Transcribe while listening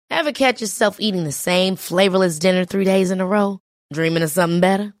Ever catch yourself eating the same flavorless dinner 3 days in a row? Dreaming of something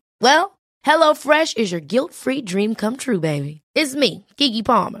better? Well, HelloFresh is your guilt-free dream come true, baby. It's me, Keke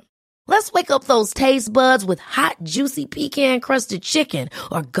Palmer. Let's wake up those taste buds with hot, juicy pecan-crusted chicken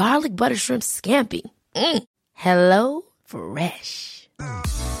or garlic butter shrimp scampi. Hello Fresh.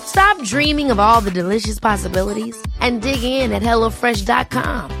 Stop dreaming of all the delicious possibilities and dig in at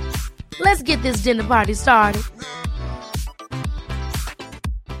HelloFresh.com. Let's get this dinner party started.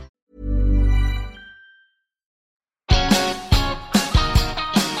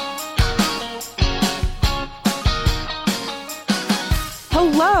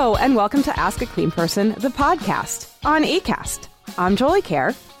 Hello, and welcome to Ask a Clean Person, the podcast on Acast. I'm Jolie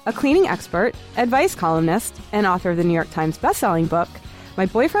Kerr, a cleaning expert, advice columnist, and author of the New York Times bestselling book, My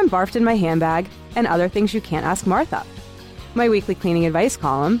Boyfriend Barfed in My Handbag, and Other Things You Can't Ask Martha. My weekly cleaning advice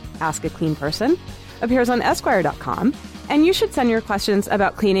column, Ask a Clean Person, appears on Esquire.com, and you should send your questions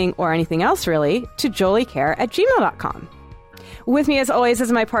about cleaning or anything else, really, to joliecare@gmail.com. With me, as always,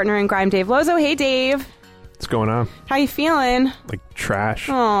 is my partner in crime, Dave Lozo. Hey, Dave. What's going on? How you feeling? Like trash.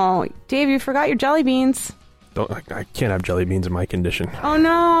 Oh, Dave, you forgot your jelly beans. I can't have jelly beans in my condition. Oh,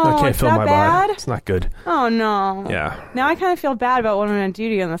 no. I can't feel my bad? body. It's not good. Oh, no. Yeah. Now I kind of feel bad about what I'm going to do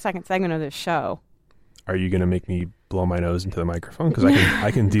to you in the second segment of this show. Are you going to make me blow my nose into the microphone? Because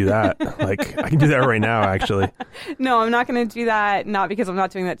I can do that. Like, I can do that right now, actually. No, I'm not going to do that. Not because I'm not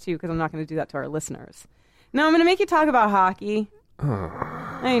doing that to you, because I'm not going to do that to our listeners. No, I'm going to make you talk about hockey.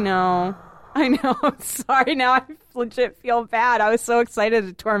 I know. I'm sorry. Now I legit feel bad. I was so excited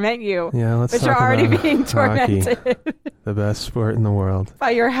to torment you. Yeah, let's but talk you're already about being tormented. Hockey, the best sport in the world. By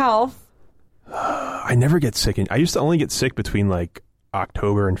your health. I never get sick. I used to only get sick between like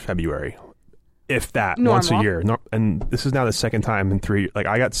October and February. If that. Normal. Once a year. And this is now the second time in 3 years. Like,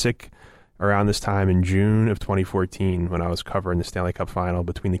 I got sick around this time in June of 2014 when I was covering the Stanley Cup final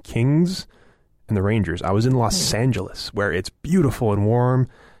between the Kings and the Rangers. I was in Los Angeles, where it's beautiful and warm.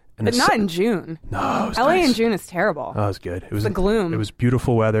 And but not in June. No, it was LA nice. in June is terrible. Oh, it was good. It was the gloom. It was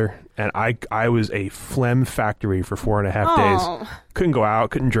beautiful weather, and I was a phlegm factory for 4.5 days. Couldn't go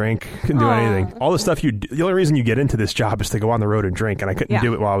out, couldn't drink, couldn't do anything. All the stuff the only reason you get into this job is to go on the road and drink, and I couldn't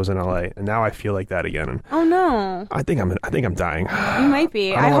do it while I was in LA. And now I feel like that again. And oh no! I think I'm dying. You might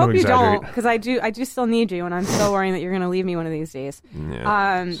be. I hope you don't, because I do still need you, and I'm so worrying that you're going to leave me one of these days.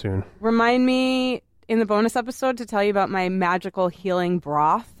 Yeah, soon. Remind me in the bonus episode to tell you about my magical healing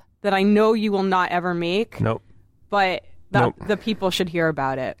broth that I know you will not ever make. Nope. But the people should hear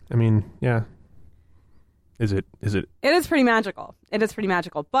about it. I mean, yeah. Is it? It is pretty magical. It is pretty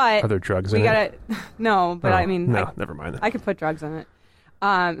magical. But are there drugs in it? No, but I mean, never mind. I could put drugs in it,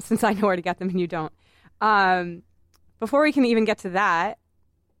 since I know where to get them and you don't. Before we can even get to that,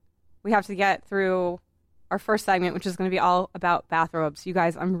 we have to get through our first segment, which is going to be all about bathrobes. You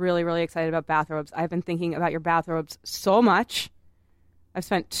guys, I'm really, really excited about bathrobes. I've been thinking about your bathrobes so much. I've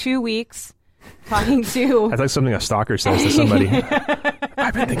spent 2 weeks talking to... That's like something a stalker says to somebody.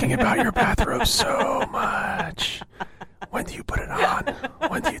 I've been thinking about your bathrobe so much. When do you put it on?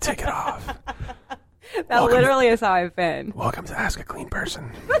 When do you take it off? That literally is how I've been. Welcome to Ask a Clean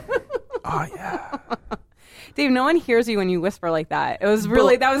Person. Oh, yeah. Dave, no one hears you when you whisper like that. That was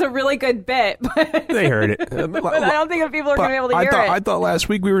a really good bit. But they heard it. But I don't think people are going to be able to hear it. I thought last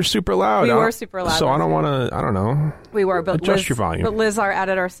week we were super loud. We were super loud. So I don't want to, I don't know. We were, but adjust your volume. But Liz, our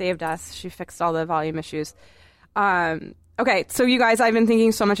editor, saved us. She fixed all the volume issues. Okay, so you guys, I've been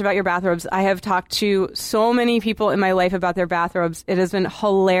thinking so much about your bathrobes. I have talked to so many people in my life about their bathrobes. It has been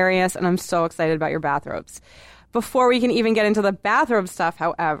hilarious, and I'm so excited about your bathrobes. Before we can even get into the bathrobe stuff,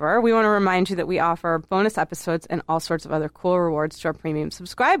 however, we want to remind you that we offer bonus episodes and all sorts of other cool rewards to our premium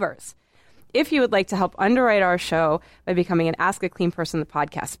subscribers. If you would like to help underwrite our show by becoming an Ask a Clean Person, the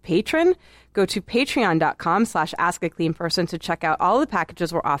podcast patron, go to patreon.com/askacleanperson to check out all the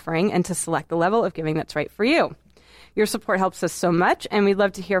packages we're offering and to select the level of giving that's right for you. Your support helps us so much, and we'd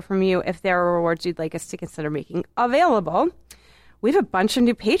love to hear from you if there are rewards you'd like us to consider making available. We have a bunch of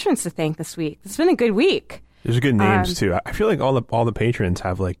new patrons to thank this week. It's been a good week. There's good names too. I feel like all the patrons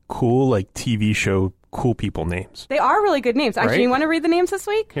have like cool like TV show cool people names. They are really good names. Actually, right? You want to read the names this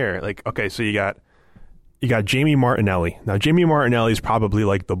week? Here, like okay, so you got Jamie Martinelli. Now Jamie Martinelli is probably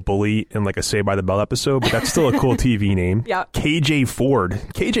like the bully in like a Saved by the Bell episode, but that's still a cool TV name. Yeah. KJ Ford,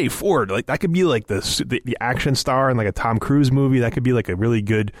 like that could be like the action star in like a Tom Cruise movie. That could be like a really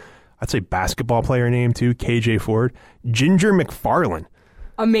good, I'd say basketball player name too. KJ Ford. Ginger McFarlane.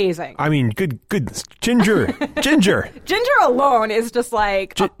 Amazing. I mean, goodness. Ginger. Ginger alone is just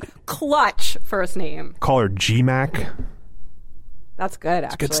like a clutch first name. Call her G-Mac. That's good,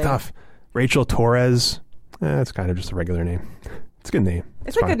 actually. It's good stuff. Rachel Torres. That's kind of just a regular name. It's a good name.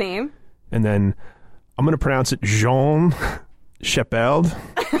 It's a fine. good name. And then I'm going to pronounce it Jean Chapelle,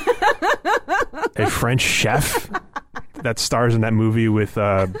 a French chef that stars in that movie with,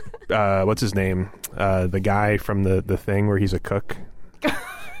 what's his name? The guy from the Thing where he's a cook.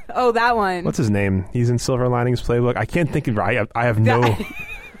 Oh, that one. What's his name? He's in Silver Linings Playbook. I can't think of I have no...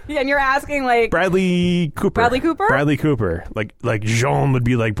 Yeah, and you're asking like... Bradley Cooper. Bradley Cooper? Bradley Cooper. Like Jean would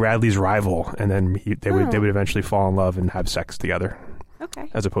be like Bradley's rival, and then they would eventually fall in love and have sex together. Okay.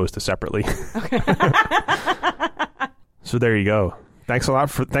 As opposed to separately. Okay. So there you go. Thanks a lot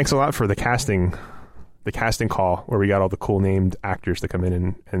for the casting call where we got all the cool named actors to come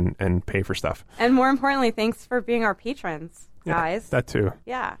in and pay for stuff. And more importantly, thanks for being our patrons, guys. That too.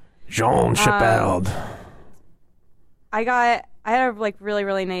 Yeah. Jean Chapelle. I had a like really,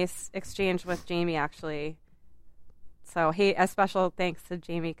 really nice exchange with Jamie actually. So hey, a special thanks to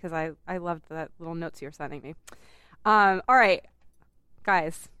Jamie because I loved that little notes you were sending me. All right,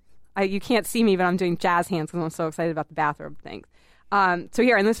 guys, you can't see me, but I'm doing jazz hands because I'm so excited about the bathrobe things. So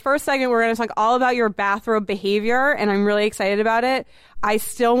here in this first segment, we're going to talk all about your bathrobe behavior, and I'm really excited about it. I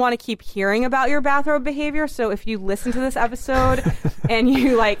still want to keep hearing about your bathrobe behavior. So if you listen to this episode and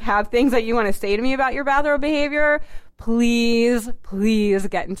you like have things that you want to say to me about your bathrobe behavior, please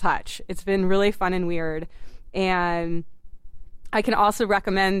get in touch. It's been really fun and weird. And I can also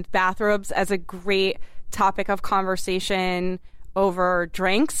recommend bathrobes as a great topic of conversation over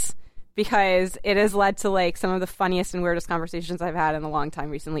drinks, because it has led to like some of the funniest and weirdest conversations I've had in a long time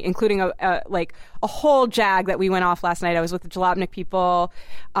recently, including a whole jag that we went off last night. I was with the Jalopnik people,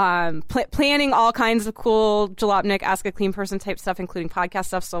 planning all kinds of cool Jalopnik Ask a Clean Person type stuff, including podcast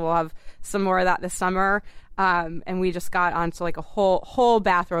stuff. So we'll have some more of that this summer. And we just got onto like a whole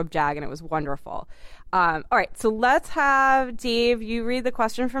bathrobe jag, and it was wonderful. All right, so let's have Dave, you read the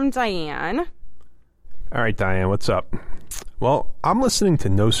question from Diane. All right, Diane, what's up? Well, I'm listening to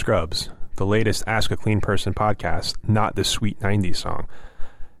No Scrubs, the latest Ask a Clean Person podcast, not the Sweet 90s song.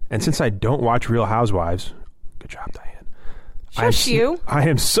 And since I don't watch Real Housewives, good job, Diane. I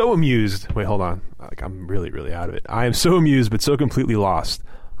am so amused. Wait, hold on. Like, I'm really, really out of it. I am so amused, but so completely lost.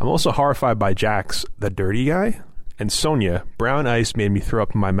 I'm also horrified by Jax, the dirty guy, and Sonia, brown ice made me throw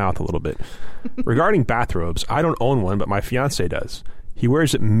up in my mouth a little bit. Regarding bathrobes, I don't own one, but my fiancé does. He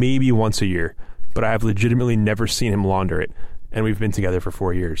wears it maybe once a year, but I have legitimately never seen him launder it, and we've been together for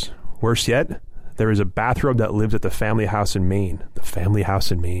 4 years. Worse yet, there is a bathrobe that lives at the family house in Maine. The family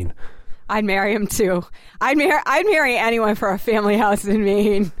house in Maine. I'd marry him too. I'd marry anyone for a family house in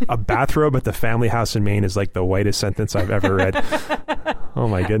Maine. A bathrobe at the family house in Maine is like the whitest sentence I've ever read. Oh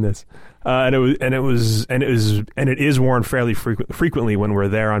my goodness. And it is worn fairly frequently when we're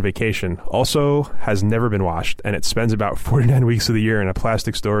there on vacation. Also has never been washed, and it spends about 49 weeks of the year in a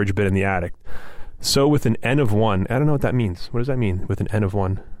plastic storage bin in the attic. So with an N of 1, I don't know what that means. What does that mean with an N of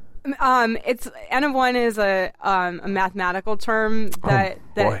 1? It's N of 1 is a mathematical term that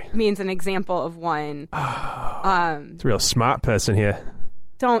means an example of 1. It's a real smart person here.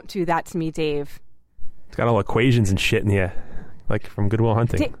 Don't do that to me, Dave. It's got all equations and shit in here, like from Good Will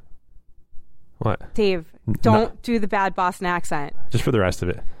Hunting. What? Dave, don't do the bad Boston accent. Just for the rest of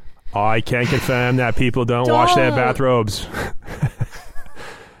it. I can confirm that people don't wash their bathrobes.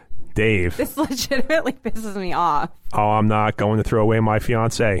 Dave. This legitimately pisses me off. Oh, I'm not going to throw away my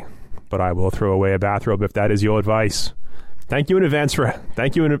fiancé, but I will throw away a bathrobe if that is your advice. Thank you in advance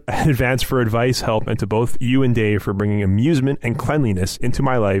for advice, help, and to both you and Dave for bringing amusement and cleanliness into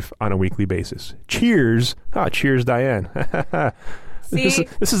my life on a weekly basis. Cheers. Cheers, Diane. This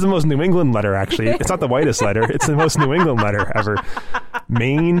is the most New England letter, actually. It's not the whitest letter. It's the most New England letter ever.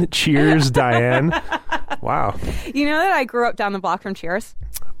 Maine, cheers, Diane. Wow. You know that I grew up down the block from Cheers?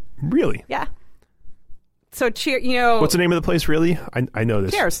 Really? Yeah. So what's the name of the place, really? I know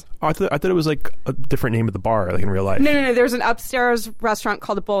this. Cheers. Oh, I thought it was like a different name of the bar, like in real life. No. There's an upstairs restaurant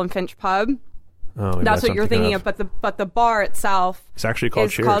called the Bull and Finch Pub. Oh, that's what you're thinking of. But the bar itself it's actually called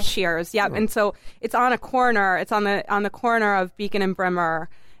Cheers. Called Cheers. Yeah. Oh. And so it's on a corner. It's on the corner of Beacon and Brimmer,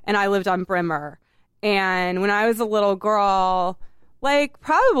 and I lived on Brimmer. And when I was a little girl, like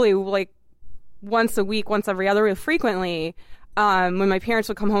probably like once a week, once every other week, frequently. When my parents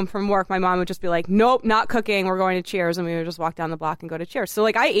would come home from work, my mom would just be like, nope, not cooking. We're going to Cheers. And we would just walk down the block and go to Cheers. So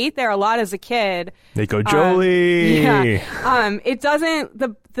like I ate there a lot as a kid. They go Jolie. Yeah. It doesn't,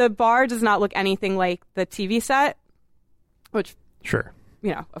 the bar does not look anything like the TV set, which, sure,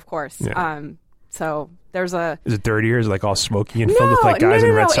 of course. Yeah. So there's is it dirtier? Is it like all smoky and filled with like guys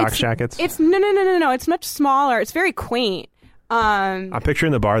in red Sox jackets? It's no. It's much smaller. It's very quaint. I'm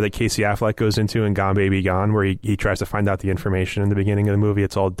picturing the bar that Casey Affleck goes into in Gone Baby Gone, where he tries to find out the information in the beginning of the movie.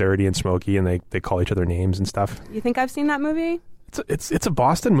 It's all dirty and smoky, and they call each other names and stuff. You think I've seen that movie? It's a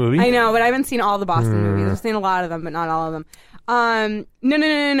Boston movie. I know, but I haven't seen all the Boston movies. I've seen a lot of them, but not all of them.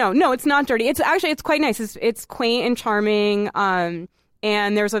 No, it's not dirty. It's quite nice. It's quaint and charming.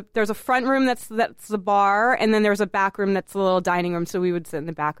 And there's a front room that's the bar, and then there's a back room that's the little dining room. So we would sit in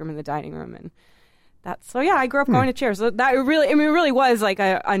the back room in the dining room, and I grew up going to Cheers. So that it really was like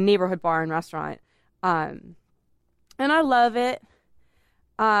a neighborhood bar and restaurant. And I love it.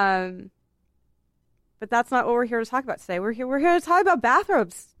 But that's not what we're here to talk about today. We're here to talk about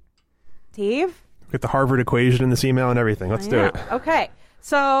bathrobes. Dave? Get the Harvard equation in this email and everything. Let's do it. Okay.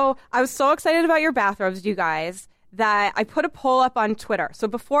 So I was so excited about your bathrobes, you guys, that I put a poll up on Twitter. So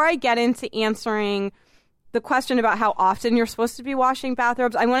before I get into answering the question about how often you're supposed to be washing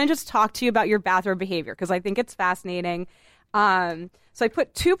bathrobes, I want to just talk to you about your bathrobe behavior because I think it's fascinating. So I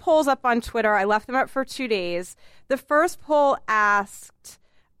put 2 polls up on Twitter. I left them up for 2 days. The first poll asked,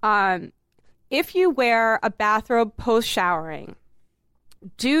 if you wear a bathrobe post-showering,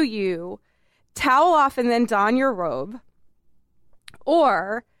 do you towel off and then don your robe?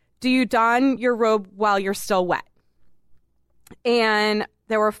 Or do you don your robe while you're still wet? And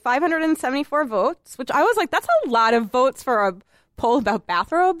there were 574 votes, which I was like, that's a lot of votes for a poll about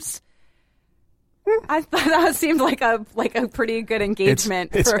bathrobes. I thought that seemed like a pretty good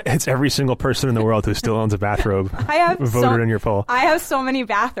engagement. It's every single person in the world who still owns a bathrobe voted in your poll. I have so many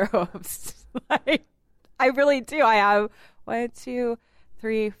bathrobes. I really do. I have 1, 2,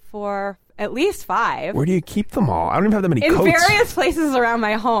 3, 4, at least 5. Where do you keep them all? I don't even have that many in coats. In various places around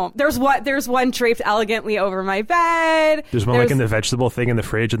my home. There's one draped elegantly over my bed. There's one like in the vegetable thing in the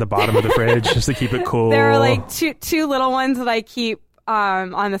fridge at the bottom of the fridge just to keep it cool. There are like two little ones that I keep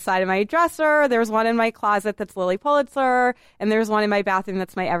on the side of my dresser. There's one in my closet that's Lily Pulitzer, and there's one in my bathroom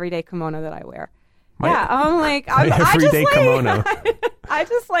that's my everyday kimono that I wear. I'm everyday kimono. I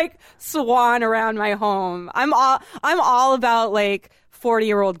just like swan around my home. I'm all about like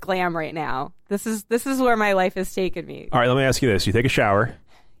 40-year-old glam right now. This is where my life has taken me. All right, let me ask you this: you take a shower.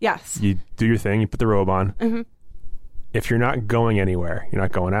 Yes. You do your thing. You put the robe on. Mm-hmm. If you're not going anywhere, you're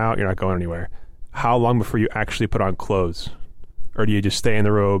not going out. You're not going anywhere. How long before you actually put on clothes, or do you just stay in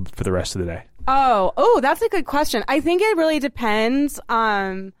the robe for the rest of the day? Oh, that's a good question. I think it really depends.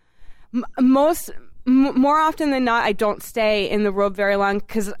 More often than not, I don't stay in the robe very long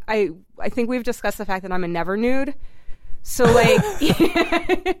because I think we've discussed the fact that I'm a never nude. So like,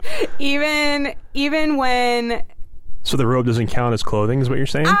 even when. So the robe doesn't count as clothing, is what you're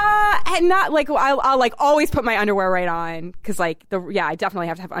saying? And not like I'll like always put my underwear right on because like I definitely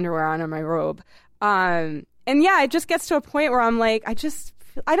have to have underwear on my robe. And yeah, it just gets to a point where I'm like, I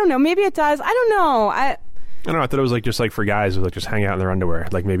don't know, maybe it does. I don't know. I don't know. I thought it was like just like for guys who like just hang out in their underwear.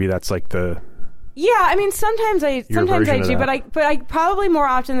 Like maybe that's like the. Yeah, I mean sometimes I do, but I probably more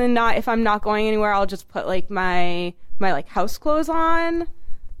often than not, if I'm not going anywhere, I'll just put like my like house clothes on,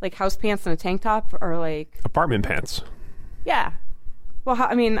 like house pants and a tank top, or like apartment pants. Yeah. Well,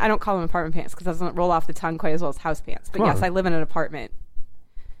 I mean, I don't call them apartment pants because it doesn't roll off the tongue quite as well as house pants. But yes, I live in an apartment.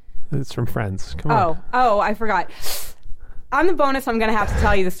 It's from Friends. Come on. Oh, I forgot. On the bonus, I'm going to have to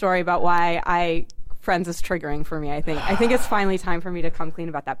tell you the story about why Friends is triggering for me, I think. I think it's finally time for me to come clean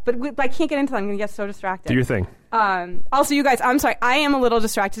about that. But I can't get into that. I'm going to get so distracted. Do your thing. Also, you guys, I'm sorry. I am a little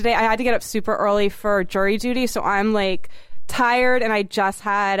distracted today. I had to get up super early for jury duty, so I'm like tired, and I just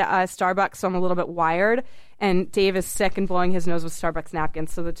had a Starbucks, so I'm a little bit wired. And Dave is sick and blowing his nose with Starbucks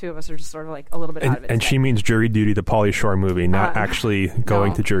napkins, so the two of us are just sort of like a little bit out of it. And today. She means Jury Duty, the Pauly Shore movie, not actually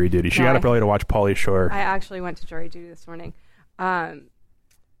going to jury duty. She got up early to watch Pauly Shore. I actually went to jury duty this morning. Okay,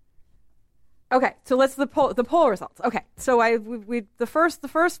 so let's the poll results. Okay, so the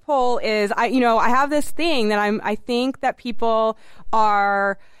first poll is I have this thing that I think that people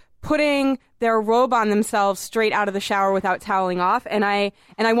are putting their robe on themselves straight out of the shower without toweling off, and I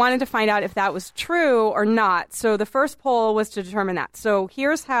wanted to find out if that was true or not. So the first poll was to determine that. So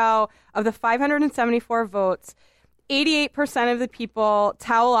here's how: of the 574 votes, 88% of the people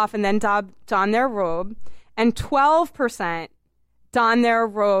towel off and then don their robe, and 12% don their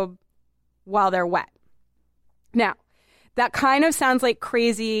robe while they're wet. Now, that kind of sounds like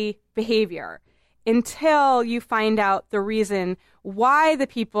crazy behavior until you find out the reason why the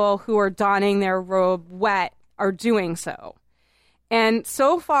people who are donning their robe wet are doing so. And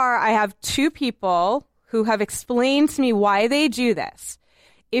so far, I have 2 people who have explained to me why they do this.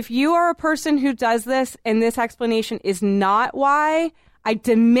 If you are a person who does this and this explanation is not why, I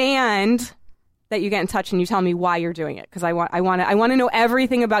demand that you get in touch and you tell me why you're doing it, because I want to know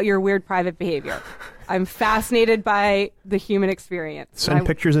everything about your weird private behavior. I'm fascinated by the human experience. Send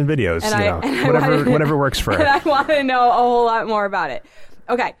pictures and videos, whatever works for it. And I want to know a whole lot more about it.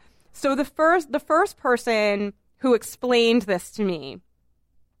 Okay, so the first person who explained this to me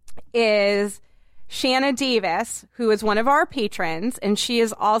is Shanna Davis, who is one of our patrons, and she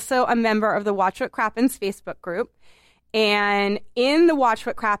is also a member of the Watch What Crappens Facebook group. And in the Watch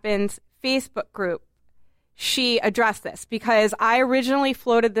What Crappens Facebook group, she addressed this because I originally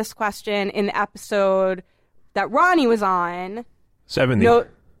floated this question in the episode that Ronnie was on.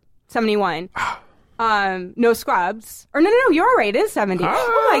 71. No Scrubs. Or no, you're right. It is 70.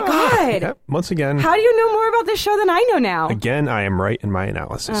 Oh, my God. Yep. Once again. How do you know more about this show than I know now? Again, I am right in my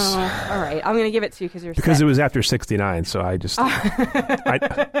analysis. Oh, all right. I'm going to give it to you because you're Because sick. it was after 69, so I just...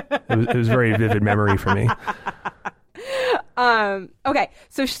 it was very vivid memory for me. Okay.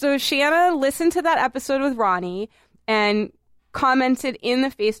 So Shanna listened to that episode with Ronnie and commented in the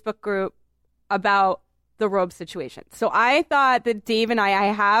Facebook group about the robe situation. So I thought that Dave and I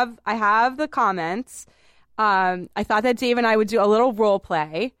have the comments. I thought that Dave and I would do a little role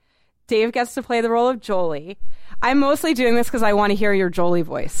play. Dave gets to play the role of Jolie. I'm mostly doing this because I want to hear your Jolie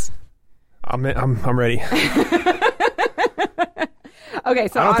voice. I'm ready. Okay,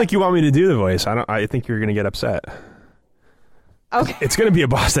 so I don't think you want me to do the voice. I think you're going to get upset. Okay. It's going to be a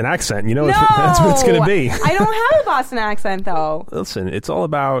Boston accent. You know, that's what it's going to be. I don't have a Boston accent though. Listen, it's all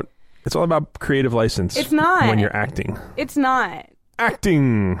about creative license. It's not. When you're acting. It's not.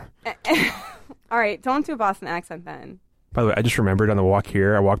 Acting. All right, don't do a Boston accent then. By the way, I just remembered on the walk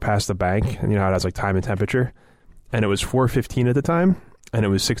here, I walked past the bank, and you know how it has like time and temperature, and it was 4:15 at the time, and it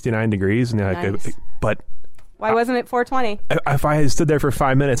was 69 degrees, and Nice. But Why wasn't it 4:20? if I had stood there for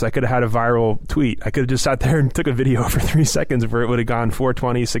 5 minutes, I could have had a viral tweet. I could have just sat there and took a video for 3 seconds where it would have gone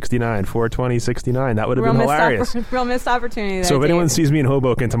 4:20, 69, 4:20, 69. That would have been hilarious. Real missed opportunity there, So if anyone Dave. sees me in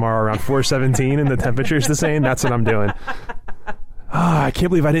Hoboken tomorrow around 4:17 and the temperature's the same, that's what I'm doing. I can't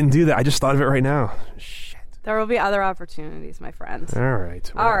believe I didn't do that. I just thought of it right now. Shit. There will be other opportunities, my friends. All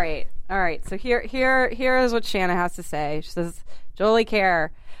right. All right. So here is what Shanna has to say. She says, Jolie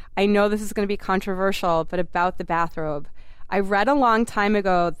Care, I know this is going to be controversial, but about the bathrobe. I read a long time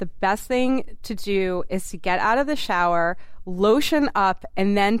ago the best thing to do is to get out of the shower, lotion up,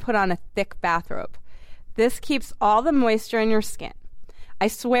 and then put on a thick bathrobe. This keeps all the moisture in your skin. I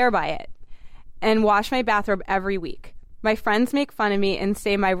swear by it. And wash my bathrobe every week. My friends make fun of me and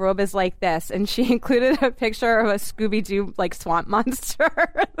say my robe is like this, and she included a picture of a Scooby-Doo like swamp monster.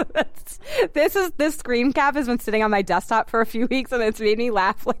 This screen cap has been sitting on my desktop for a few weeks, and it's made me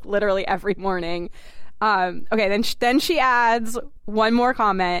laugh like literally every morning. Okay, then she adds one more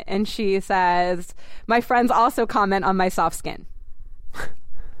comment, and she says, "My friends also comment on my soft skin."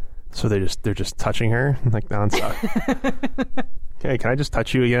 So they're just touching her like nonstop. Okay, can I just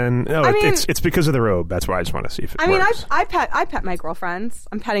touch you again? No, it's because of the robe. That's why I just want to see if it works. I pet my girlfriends.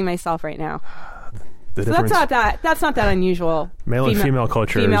 I'm petting myself right now. The So difference, that's not that unusual. male and female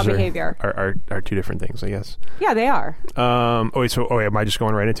cultures female behavior. are two different things, I guess. Yeah, they are. Am I just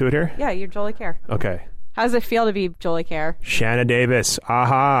going right into it here? Yeah, you're Jolie Care. Okay. How does it feel to be Jolie Care? Shanna Davis.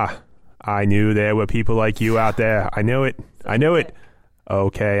 Aha. I knew there were people like you out there. I knew it.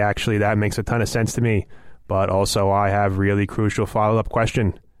 Okay, actually, that makes a ton of sense to me. But also, I have really crucial follow-up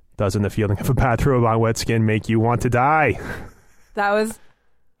question. Doesn't the feeling of a bathrobe on wet skin make you want to die? That was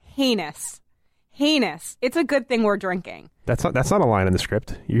heinous. Heinous. It's a good thing we're drinking. That's not a line in the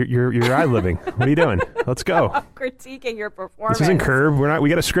script. You're ad-libbing. What are you doing? Let's go. I'm critiquing your performance. This isn't Curb. We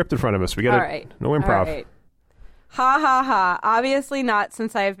got a script in front of us. We got All right. No improv. All right. Ha ha ha. Obviously not,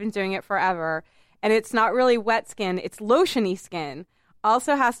 since I have been doing it forever. And it's not really wet skin. It's lotiony skin.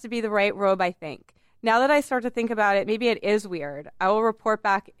 Also has to be the right robe, I think. Now that I start to think about it, maybe it is weird. I will report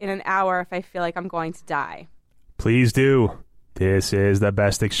back in an hour if I feel like I'm going to die. Please do. This is the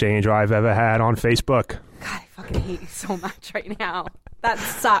best exchange I've ever had on Facebook. God, I fucking hate you so much right now. That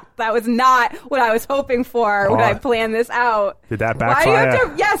sucked. That was not what I was hoping for when I planned this out. Did that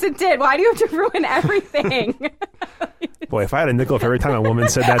backfire? Yes, it did. Why do you have to ruin everything? Boy, if I had a nickel for every time a woman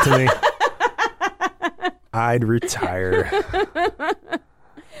said that to me, I'd retire.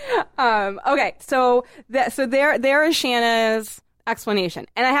 Okay, so there is Shanna's explanation.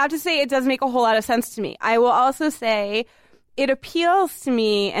 And I have to say, it does make a whole lot of sense to me. I will also say it appeals to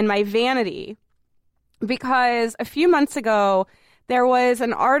me and my vanity because a few months ago, there was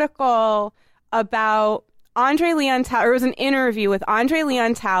an article about Andre Leon Talley, or it was an interview with Andre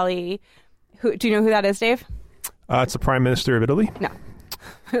Leon Talley. Do you know who that is, Dave? It's the Prime Minister of Italy. No.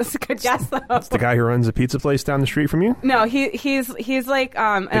 That's a good guess, though. It's the guy who runs a pizza place down the street from you? No, he's like...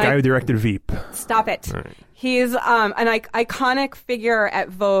 the guy who directed Veep. Stop it. Right. He's an iconic figure at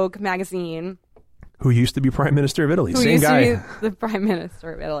Vogue magazine. Who used to be Prime Minister of Italy. Who Same used guy. to be the Prime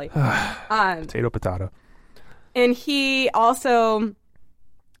Minister of Italy. Potato. And he also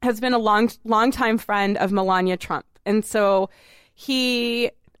has been a long-time friend of Melania Trump. And so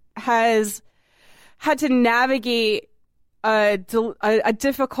he has had to navigate a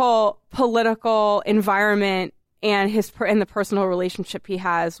difficult political environment and the personal relationship he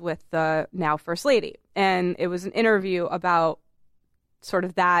has with the now First Lady. And it was an interview about sort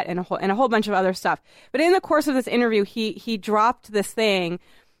of that and a whole bunch of other stuff. But in the course of this interview, he dropped this thing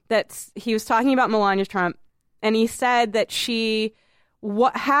that he was talking about Melania Trump, and he said that she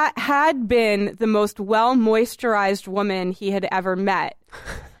had been the most well-moisturized woman he had ever met.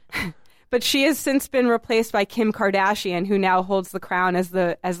 But she has since been replaced by Kim Kardashian, who now holds the crown as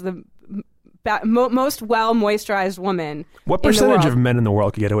the most well-moisturized woman. What percentage of men in the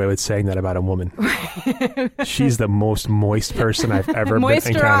world could get away with saying that about a woman? She's the most moist person I've ever been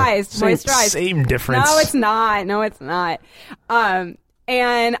encountered. Moisturized. Same difference. No, it's not.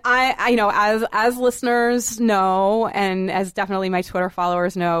 And I know, as listeners know, and as definitely my Twitter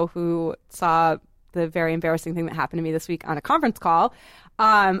followers know who saw the very embarrassing thing that happened to me this week on a conference call,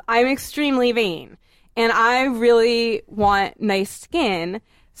 I'm extremely vain. And I really want nice skin.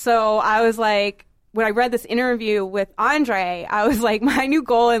 So I was like, when I read this interview with Andre, I was like, my new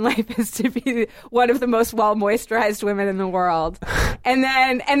goal in life is to be one of the most well-moisturized women in the world. And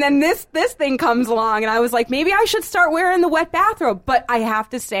then this thing comes along, and I was like, maybe I should start wearing the wet bathrobe. But I have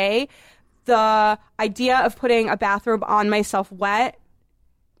to say, the idea of putting a bathrobe on myself wet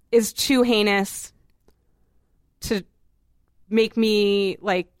is too heinous to make me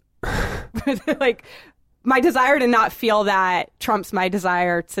like my desire to not feel that trumps my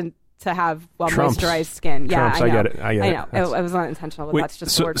desire to have moisturized skin. Yeah, I get it. I know. It was not intentional, but that's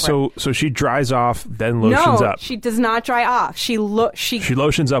just the word for it. So she dries off, then lotions up. No, she does not dry off. She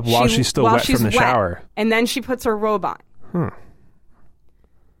lotions up while she's still wet from the shower. And then she puts her robe on.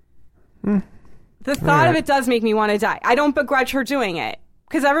 The thought of it does make me want to die. I don't begrudge her doing it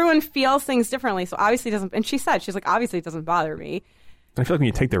because everyone feels things differently. So obviously it doesn't. And she's like, obviously it doesn't bother me. I feel like when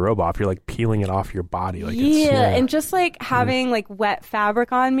you take the robe off, you're like peeling it off your body. Like and just like having like wet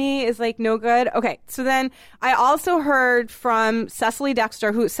fabric on me is like no good. Okay, so then I also heard from Cecily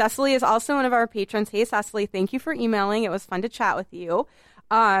Dexter, who Cecily is also one of our patrons. Hey, Cecily, thank you for emailing. It was fun to chat with you.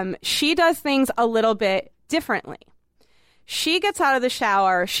 She does things a little bit differently. She gets out of the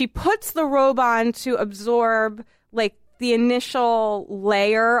shower. She puts the robe on to absorb like the initial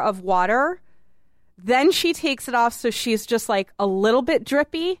layer of water. Then she takes it off so she's just like a little bit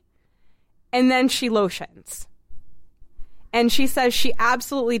drippy, and then she lotions. And she says she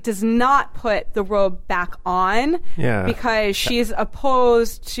absolutely does not put the robe back on because she's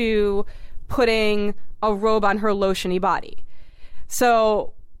opposed to putting a robe on her lotiony body.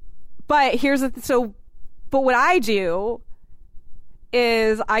 So, but what I do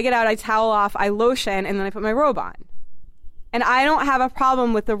is I get out, I towel off, I lotion, and then I put my robe on. And I don't have a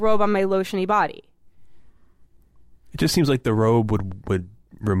problem with the robe on my lotiony body. It just seems like the robe would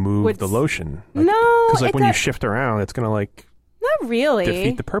remove the lotion. Like, no. Because when you shift around, it's going to like... Not really.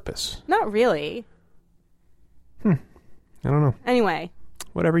 Defeat the purpose. Not really. I don't know. Anyway.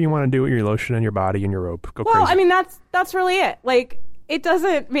 Whatever you want to do with your lotion and your body and your robe. Go crazy. Well, I mean, that's really it. Like, it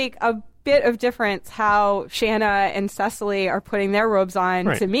doesn't make a bit of difference how Shanna and Cecily are putting their robes on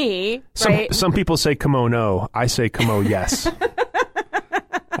to me, right? Some people say kimono. I say kimo yes.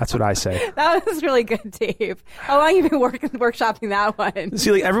 That's what I say. That was really good, Dave. How long have you been workshopping that one?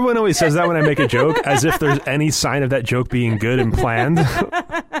 See, like everyone always says that when I make a joke, as if there's any sign of that joke being good and planned.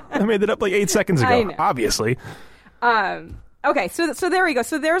 I made it up like 8 seconds ago, obviously. Okay, so there we go.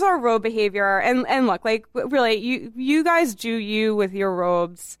 So there's our robe behavior, and look, like really, you guys do you with your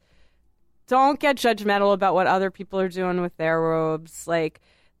robes. Don't get judgmental about what other people are doing with their robes. Like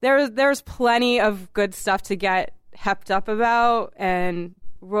there's plenty of good stuff to get hepped up about, and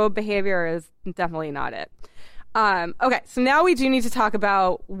robe behavior is definitely not it. Okay, so now we do need to talk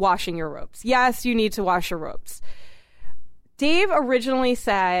about washing your robes. Yes, you need to wash your robes. Dave originally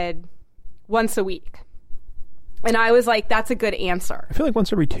said once a week. And I was like, that's a good answer. I feel like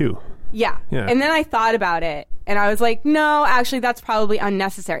once every 2. Yeah. And then I thought about it, and I was like, no, actually, that's probably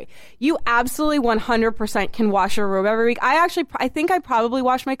unnecessary. You absolutely 100% can wash your robe every week. I think I probably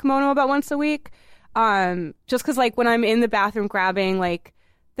wash my kimono about once a week. Just because, like, when I'm in the bathroom grabbing, like,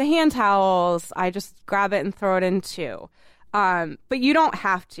 the hand towels, I just grab it and throw it in too. But you don't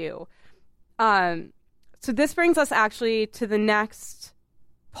have to. So this brings us actually to the next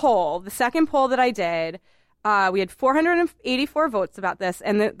poll. The second poll that I did, we had 484 votes about this.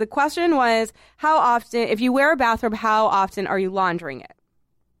 And the question was, how often, if you wear a bathrobe, how often are you laundering it?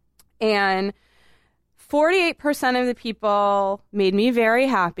 And 48% of the people made me very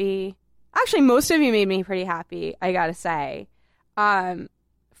happy. Actually, most of you made me pretty happy, I gotta say.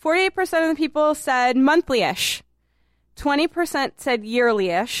 48% of the people said monthly-ish. 20% said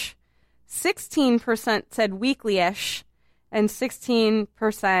yearly-ish. 16% said weekly-ish. And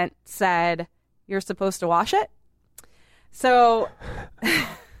 16% said you're supposed to wash it. So...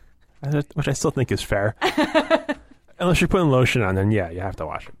 Which I still think is fair. Unless you're putting lotion on, then yeah, you have to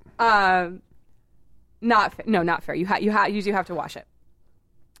wash it. Not fair. You do have to wash it.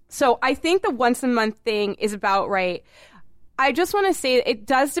 So I think the once a month thing is about right. I just want to say it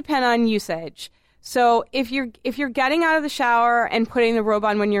does depend on usage. So if you're getting out of the shower and putting the robe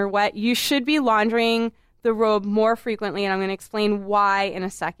on when you're wet, you should be laundering the robe more frequently, and I'm going to explain why in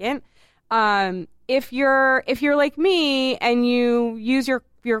a second. If you're like me and you use your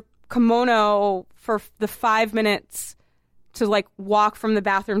kimono for the 5 minutes to like walk from the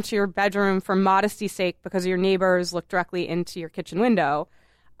bathroom to your bedroom for modesty's sake because your neighbors look directly into your kitchen window,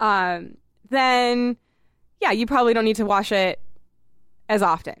 then yeah, you probably don't need to wash it as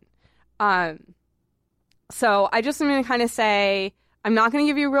often. So I just am going to kind of say, I'm not going to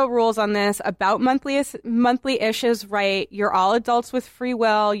give you real rules on this. About monthly-ish is right. You're all adults with free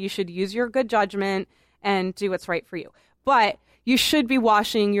will. You should use your good judgment and do what's right for you. But you should be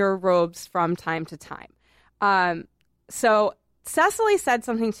washing your robes from time to time. So Cecily said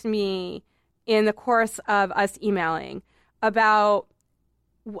something to me in the course of us emailing about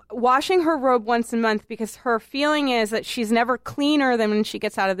washing her robe once a month because her feeling is that she's never cleaner than when she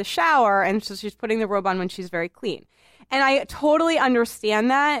gets out of the shower, and so she's putting the robe on when she's very clean. And I totally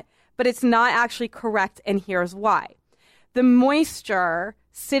understand that, but it's not actually correct, and here's why. The moisture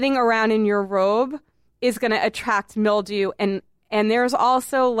sitting around in your robe is going to attract mildew, and there's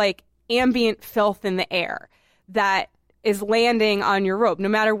also like ambient filth in the air that is landing on your robe, no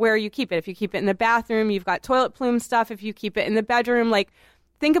matter where you keep it. If you keep it in the bathroom, you've got toilet plume stuff. If you keep it in the bedroom, like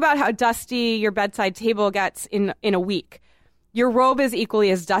think about how dusty your bedside table gets in a week. Your robe is equally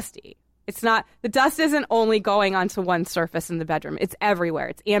as dusty. It's not, the dust isn't only going onto one surface in the bedroom. It's everywhere.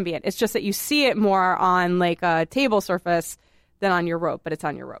 It's ambient. It's just that you see it more on like a table surface than on your robe, but it's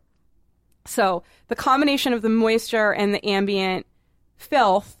on your robe. So the combination of the moisture and the ambient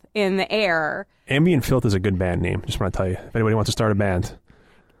filth in the air. Ambient filth is a good band name. Just want to tell you, if anybody wants to start a band.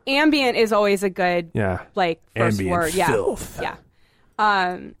 Ambient is always a good, like, first ambient word. Filth. Yeah.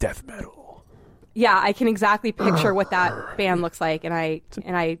 Death metal. Yeah, I can exactly picture what that band looks like, and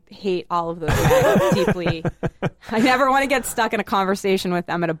I hate all of those bands deeply. I never want to get stuck in a conversation with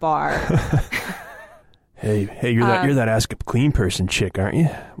them at a bar. Hey, you're that Ask a Clean Person chick, aren't you?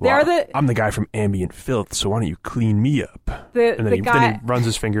 Well, I'm the guy from Ambient Filth, so why don't you clean me up? Then he runs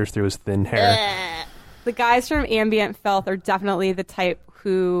his fingers through his thin hair. The guys from Ambient Filth are definitely the type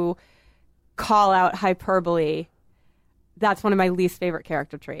who call out hyperbole. That's one of my least favorite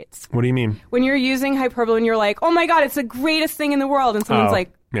character traits. What do you mean? When you're using hyperbole and you're like, oh my God, it's the greatest thing in the world. And someone's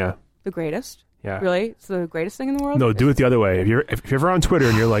like, yeah, the greatest? Yeah. Really? It's the greatest thing in the world? No, do it the other way. If you're ever on Twitter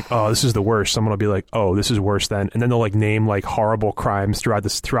and you're like, oh, this is the worst, someone will be like, oh, this is worse than, and then they'll like name like horrible crimes throughout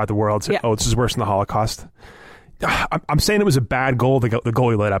the world. Say, oh, this is worse than the Holocaust. I'm saying it was a bad goal, the goal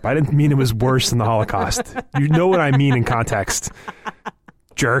he let up. I didn't mean it was worse than the Holocaust. You know what I mean in context.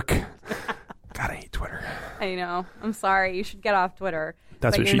 Jerk. God, I hate Twitter. I know. I'm sorry. You should get off Twitter.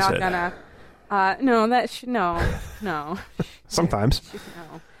 That's what she said. You're not gonna... No. Sometimes.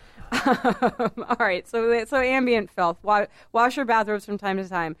 No. All right. So ambient filth. Wash your bathrobes from time to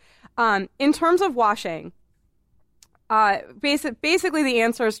time. In terms of washing, basically the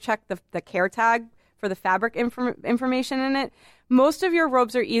answer is check the care tag for the fabric information in it. Most of your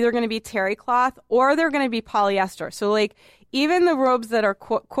robes are either going to be terry cloth or they're going to be polyester. So like even the robes that are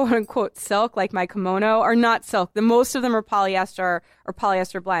quote unquote silk, like my kimono, are not silk. Most of them are polyester or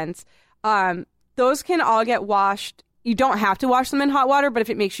polyester blends. Those can all get washed. You don't have to wash them in hot water, but if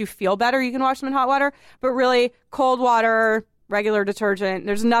it makes you feel better, you can wash them in hot water. But really, cold water, regular detergent,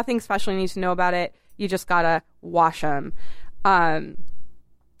 there's nothing special you need to know about it. You just got to wash them.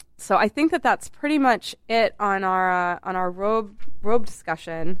 So I think that's pretty much it on our robe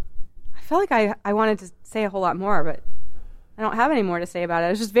discussion. I feel like I wanted to say a whole lot more, but I don't have any more to say about it. I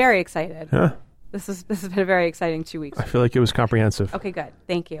was just very excited. Yeah. This has been a very exciting 2 weeks. I feel like it was comprehensive. Okay, good.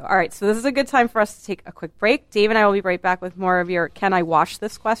 Thank you. All right, so this is a good time for us to take a quick break. Dave and I will be right back with more of your Can I Wash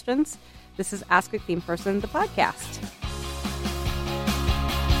This questions. This is Ask a Clean Person, the podcast.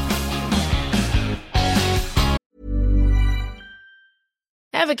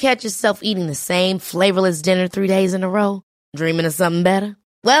 Ever catch yourself eating the same flavorless dinner 3 days in a row? Dreaming of something better?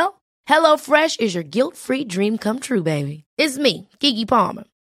 Well, HelloFresh is your guilt-free dream come true, baby. It's me, Keke Palmer.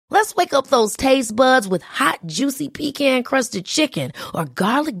 Let's wake up those taste buds with hot, juicy pecan-crusted chicken or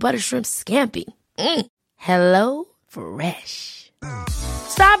garlic butter shrimp scampi. Hello Fresh.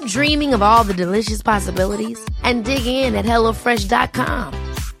 Stop dreaming of all the delicious possibilities and dig in at HelloFresh.com.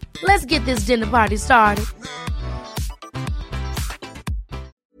 Let's get this dinner party started.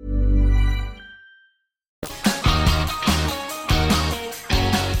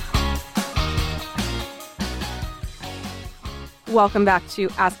 Welcome back to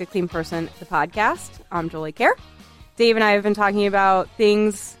Ask a Clean Person, the podcast. I'm Jolie Kerr. Dave and I have been talking about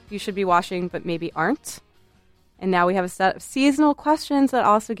things you should be washing but maybe aren't. And now we have a set of seasonal questions that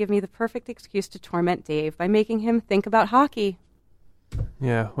also give me the perfect excuse to torment Dave by making him think about hockey.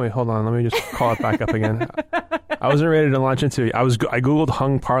 Yeah, wait, hold on. Let me just call it back up again. I wasn't ready to launch into it. I Googled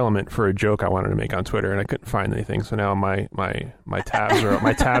hung parliament for a joke I wanted to make on Twitter, and I couldn't find anything. So now my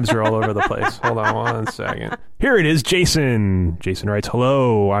tabs are all over the place. Hold on one second. Here it is, Jason. Jason writes,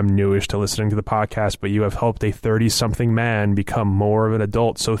 "Hello, I'm newish to listening to the podcast, but you have helped a 30-something man become more of an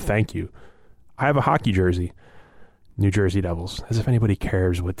adult, so thank you. I have a hockey jersey. New Jersey Devils. As if anybody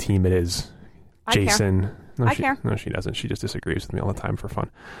cares what team it is. Jason." I care. No, she doesn't. She just disagrees with me all the time for fun.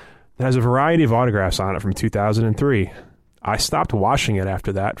 It has a variety of autographs on it from 2003. I stopped washing it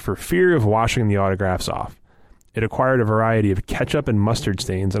after that for fear of washing the autographs off. It acquired a variety of ketchup and mustard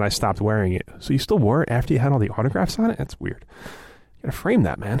stains, and I stopped wearing it. So you still wore it after you had all the autographs on it? That's weird. You gotta frame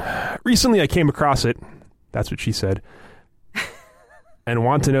that, man. Recently, I came across it. That's what she said. And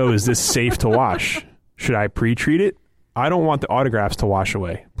want to know, is this safe to wash? Should I pre-treat it? I don't want the autographs to wash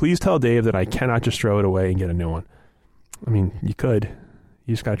away. Please tell Dave that I cannot just throw it away and get a new one. I mean, you could.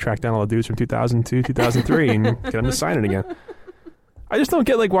 You just got to track down all the dudes from 2002, 2003 and get them to sign it again. I just don't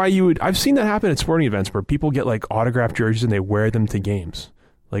get like why you would. I've seen that happen at sporting events where people get like autographed jerseys and they wear them to games.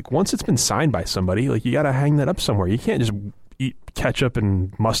 Like once it's been signed by somebody, like you got to hang that up somewhere. You can't just eat ketchup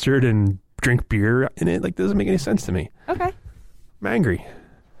and mustard and drink beer in it. Like, it doesn't make any sense to me. Okay. I'm angry.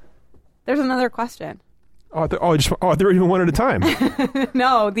 There's another question. They're even one at a time.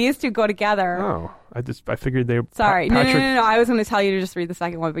 No, these two go together. Oh, I figured they. Sorry, Patrick, no. I was going to tell you to just read the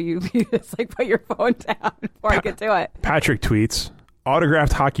second one, but you just like put your phone down before I get to it. Patrick tweets,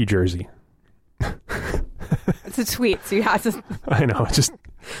 autographed hockey jersey. It's a tweet, so you have to. I know, just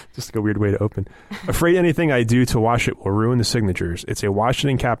like a weird way to open. Afraid anything I do to wash it will ruin the signatures. It's a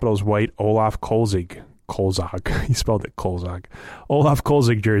Washington Capitals white Olaf Kolzig. He spelled it Kolzog. Olaf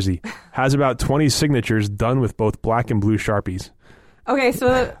Kolzig jersey. Has about 20 signatures done with both black and blue Sharpies. Okay,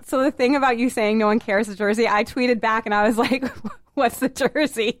 so the thing about you saying no one cares the jersey, I tweeted back and I was like, what's the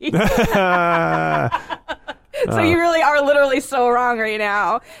jersey? So you really are literally so wrong right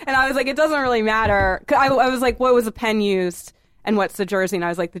now. And I was like, it doesn't really matter. I was like, what was the pen used and what's the jersey? And I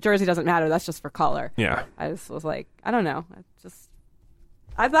was like, the jersey doesn't matter. That's just for color. Yeah. I just was like, I don't know.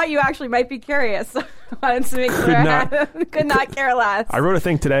 I thought you actually might be curious. So I wanted to make sure could not care less. I wrote a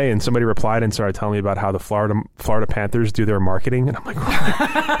thing today and somebody replied and started telling me about how the Florida Panthers do their marketing. And I'm like,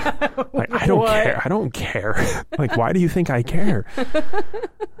 I don't care. I don't care. Like, why do you think I care?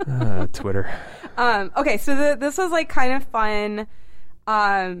 Twitter. Okay, so this was like kind of fun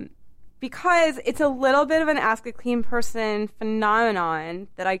because it's a little bit of an Ask a Clean Person phenomenon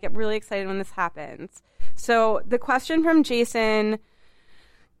that I get really excited when this happens. So the question from Jason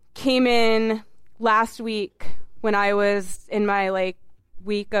came in last week when I was in my like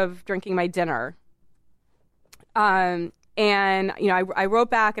week of drinking my dinner. And you know, I wrote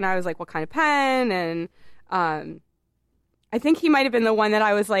back and I was like, what kind of pen? And I think he might have been the one that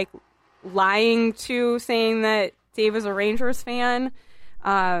I was like lying to, saying that Dave is a Rangers fan.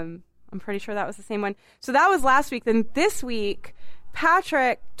 I'm pretty sure that was the same one. So that was last week. Then this week,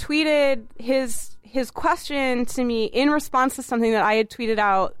 Patrick tweeted his question to me in response to something that I had tweeted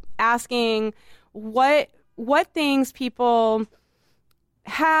out, asking what things people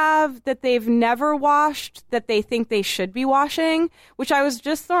have that they've never washed that they think they should be washing, which I was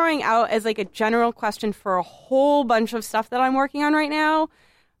just throwing out as like a general question for a whole bunch of stuff that I'm working on right now.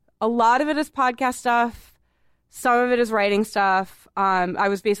 A lot of it is podcast stuff. Some of it is writing stuff. I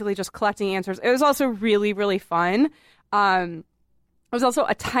was basically just collecting answers. It was also really, really fun. It was also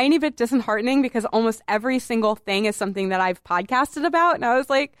a tiny bit disheartening because almost every single thing is something that I've podcasted about. And I was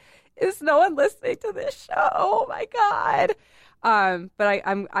like, is no one listening to this show? Oh my God. But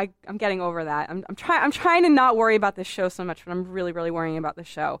I'm getting over that. I'm trying to not worry about this show so much, but I'm really, really worrying about the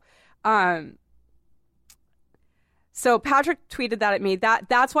show. So Patrick tweeted that at me.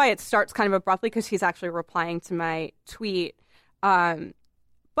 That's why it starts kind of abruptly, because he's actually replying to my tweet. But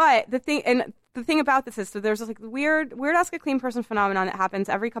the thing about this is, so there's this like weird Ask a Clean Person phenomenon that happens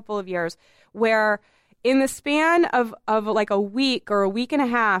every couple of years, where in the span of like a week or a week and a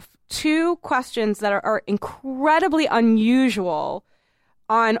half, two questions that are incredibly unusual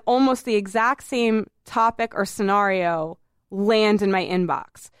on almost the exact same topic or scenario land in my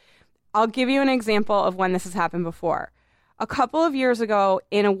inbox. I'll give you an example of when this has happened before. A couple of years ago,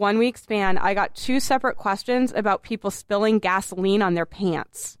 in a 1-week span, I got 2 separate questions about people spilling gasoline on their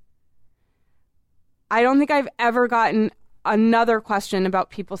pants. I don't think I've ever gotten another question about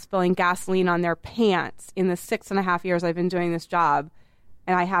people spilling gasoline on their pants in the 6.5 years I've been doing this job,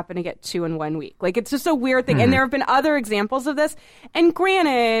 and I happen to get 2 in 1 week. Like, it's just a weird thing. And there have been other examples of this. And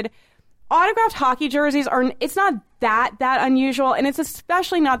granted, autographed hockey jerseys it's not that unusual, and it's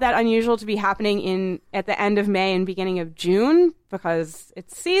especially not that unusual to be happening at the end of May and beginning of June because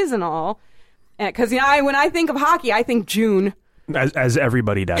it's seasonal. Because when I think of hockey, I think June. As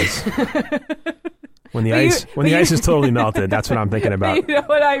everybody does. When the ice is totally melted, that's what I'm thinking about. You know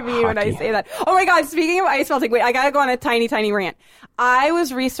what I mean when I say that. Oh my God, speaking of ice melting, wait, I gotta go on a tiny rant. I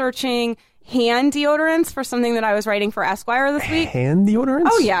was researching hand deodorants for something that I was writing for Esquire this week. Hand deodorants?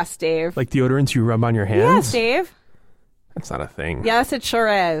 Oh yes, Dave. Like deodorants you rub on your hands? Yes, Dave. That's not a thing. Yes, it sure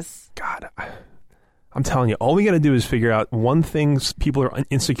is. God, I'm telling you, all we got to do is figure out one thing people are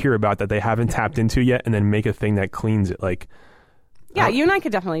insecure about that they haven't tapped into yet, and then make a thing that cleans it. Like, yeah, you and I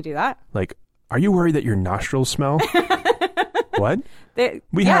could definitely do that. Like, are you worried that your nostrils smell? What?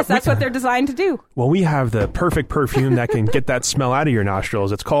 That's what they're designed to do. Well, we have the perfect perfume that can get that smell out of your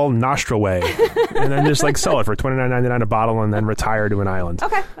nostrils. It's called Nostril Way. And then just like sell it for $29.99 a bottle and then retire to an island.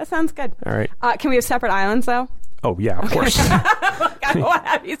 Okay, that sounds good. All right. Can we have separate islands, though? Oh, yeah, of course. I don't want to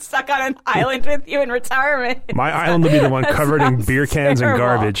have you stuck on an island with you in retirement. My island will be the one covered in beer cans terrible.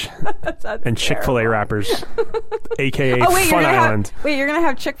 and garbage. And Chick-fil-A wrappers. A.K.a. Fun Island. You're going to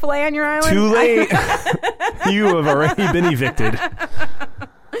have Chick-fil-A on your island? Too late. You have already been evicted.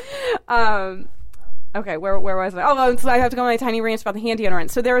 Okay, where was I? Oh, so I have to go on my tiny rant about the hand deodorant.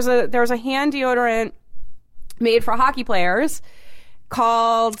 So there's a hand deodorant made for hockey players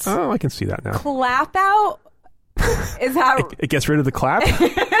called... Oh, I can see that now. Clap Out? Is that... It gets rid of the clap?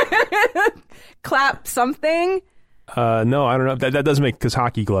 Clap something? No, I don't know. That does make... Because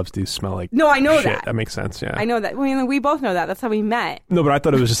hockey gloves do smell like No, I know shit. that. That makes sense, yeah. I know that. I mean, we both know that. That's how we met. No, but I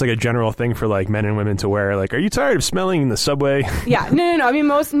thought it was just like a general thing for like men and women to wear. Like, are you tired of smelling in the subway? Yeah. No. I mean,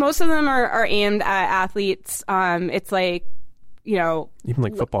 most of them are aimed at athletes. It's like, you know... Even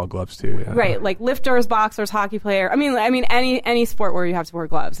like football gloves too, yeah. Right, like lifters, boxers, hockey player. I mean, any sport where you have to wear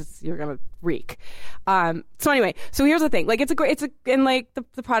gloves, you're gonna reek. So anyway, so here's the thing. Like, and like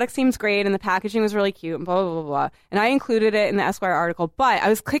the product seems great, and the packaging was really cute, and blah blah blah blah. And I included it in the Esquire article, but I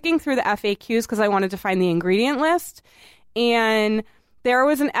was clicking through the FAQs because I wanted to find the ingredient list, and there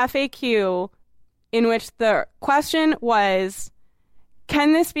was an FAQ in which the question was,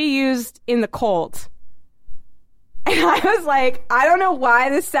 "Can this be used in the cold?" And I was like, I don't know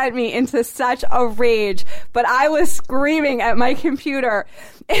why this sent me into such a rage, but I was screaming at my computer.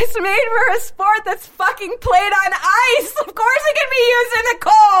 It's made for a sport that's fucking played on ice. Of course it can be used in the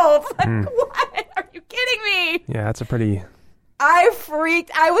cold. Like, what? Are you kidding me? Yeah, that's a pretty... I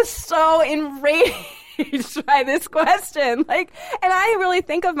was so enraged by this question. Like, and I really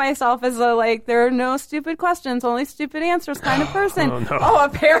think of myself as there are no stupid questions, only stupid answers kind of person. Oh, no. Oh,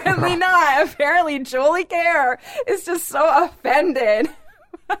 apparently not. Apparently Jolie Kerr is just so offended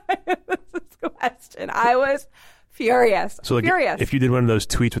by this question. I was furious. So like, furious. If you did one of those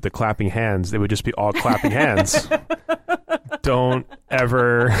tweets with the clapping hands, they would just be all clapping hands. Don't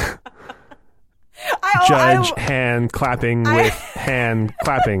ever... judge hand clapping with hand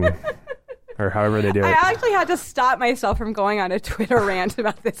clapping, or however they do it. I actually had to stop myself from going on a Twitter rant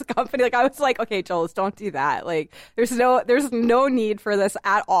about this company. Like, I was like, okay, Joel, don't do that. Like, there's no need for this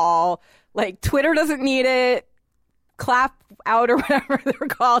at all. Like, Twitter doesn't need it. Clap Out or whatever they're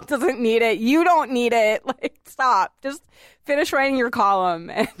called doesn't need it. You don't need it. Like, stop. Just finish writing your column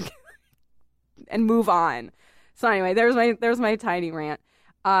and move on. So anyway, there's my tiny rant.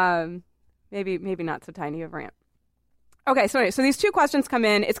 Maybe not so tiny of a rant. Okay, so these 2 questions come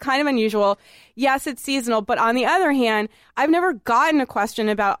in. It's kind of unusual. Yes, it's seasonal, but on the other hand, I've never gotten a question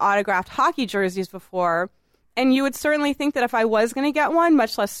about autographed hockey jerseys before. And you would certainly think that if I was going to get one,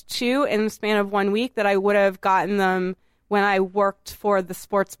 much less 2 in the span of 1 week, that I would have gotten them when I worked for the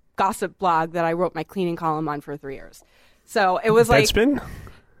sports gossip blog that I wrote my cleaning column on for 3 years. So it was like... Deadspin?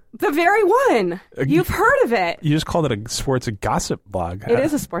 The very one. You've heard of it. You just called it a sports gossip blog. It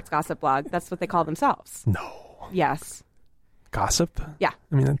is a sports gossip blog. That's what they call themselves. No. Yes. Gossip? Yeah.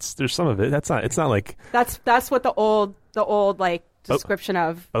 I mean, there's some of it. It's not like... That's what the old like description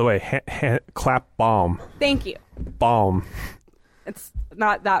of... By the way, clap bomb. Thank you. Bomb. It's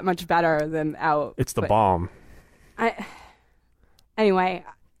not that much better than out. It's the bomb. Anyway.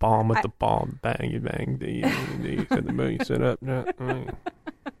 Bomb with the bomb. Bang, you bang. You said the moon, you set up.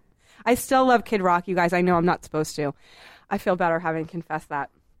 I still love Kid Rock, you guys. I know I'm not supposed to. I feel better having confessed that.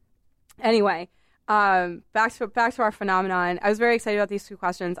 Anyway, back to our phenomenon. I was very excited about these two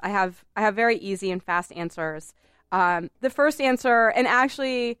questions. I have very easy and fast answers. The first answer, and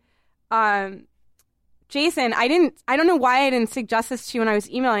actually, Jason, I don't know why I didn't suggest this to you when I was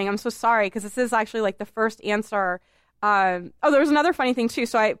emailing. I'm so sorry, because this is actually like the first answer. There was another funny thing too.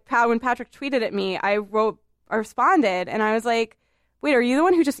 So when Patrick tweeted at me, I responded, and I was like, wait, are you the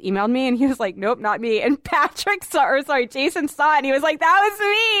one who just emailed me? And he was like, nope, not me. And Jason saw it, and he was like, that was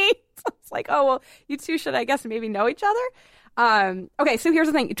me. So it's like, oh, well, you two should, I guess, maybe know each other. Okay, so here's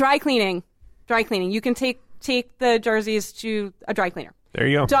the thing. Dry cleaning. You can take the jerseys to a dry cleaner. There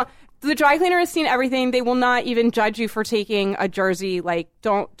you go. The dry cleaner has seen everything. They will not even judge you for taking a jersey. Like,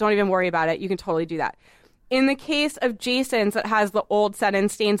 don't even worry about it. You can totally do that. In the case of Jason's that has the old set-in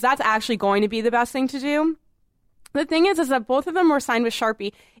stains, that's actually going to be the best thing to do. The thing is that both of them were signed with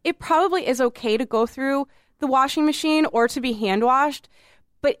Sharpie. It probably is okay to go through the washing machine or to be hand washed.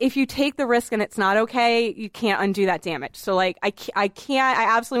 But if you take the risk and it's not okay, you can't undo that damage. So, like, I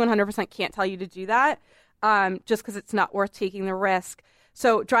absolutely 100% can't tell you to do that just because it's not worth taking the risk.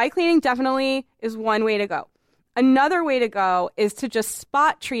 So dry cleaning definitely is one way to go. Another way to go is to just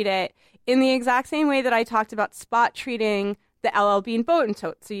spot treat it in the exact same way that I talked about spot treating the LL Bean Boat and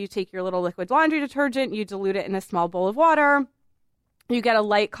Tote. So you take your little liquid laundry detergent, you dilute it in a small bowl of water, you get a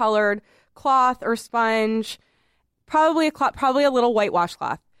light colored cloth or sponge, probably a little white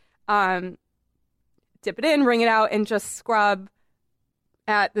washcloth. Dip it in, wring it out, and just scrub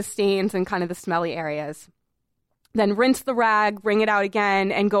at the stains and kind of the smelly areas. Then rinse the rag, wring it out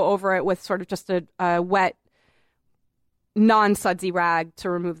again, and go over it with sort of just a wet, non-sudsy rag to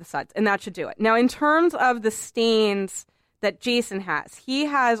remove the suds. And that should do it. Now, in terms of the stains that Jason has, he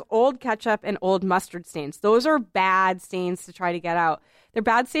has old ketchup and old mustard stains. Those are bad stains to try to get out. They're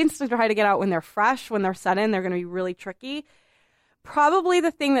bad stains to try to get out when they're fresh. When they're set in, they're going to be really tricky. Probably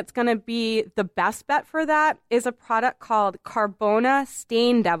the thing that's going to be the best bet for that is a product called Carbona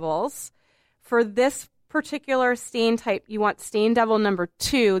Stain Devils. For this particular stain type, you want Stain Devil number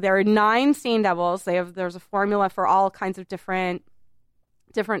 2. There are 9 Stain Devils. There's a formula for all kinds of different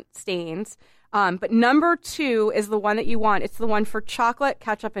stains. But number 2 is the one that you want. It's the one for chocolate,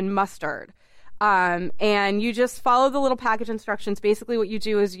 ketchup, and mustard. And you just follow the little package instructions. Basically what you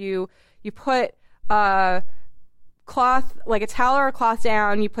do is you put a cloth, like a towel or a cloth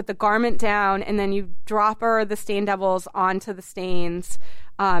down, you put the garment down, and then you dropper the Stain Devils onto the stains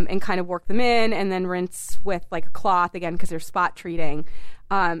and kind of work them in, and then rinse with like a cloth again because they're spot treating.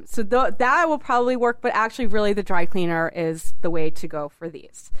 So that will probably work, but actually really the dry cleaner is the way to go for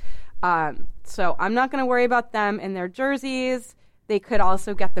these. So I'm not going to worry about them and their jerseys. They could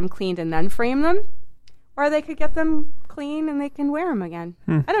also get them cleaned and then frame them, or they could get them clean and they can wear them again.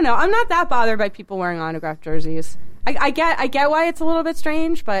 I don't know. I'm not that bothered by people wearing autographed jerseys. I get why it's a little bit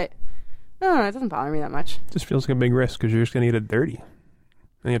strange, but I don't know, it doesn't bother me that much. It just feels like a big risk because you're just going to get it dirty.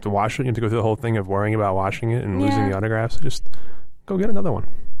 And you have to wash it. You have to go through the whole thing of worrying about washing it and losing the autographs. So just go get another one.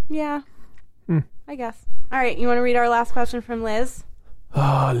 Yeah. I guess. All right. You want to read our last question from Liz?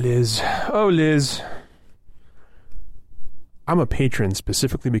 Oh, Liz. I'm a patron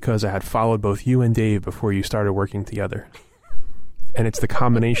specifically because I had followed both you and Dave before you started working together. And it's the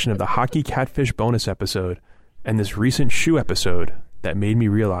combination of the Hockey Catfish bonus episode and this recent shoe episode that made me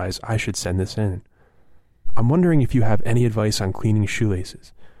realize I should send this in. I'm wondering if you have any advice on cleaning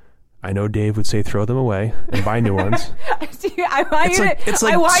shoelaces. I know Dave would say throw them away and buy new ones. I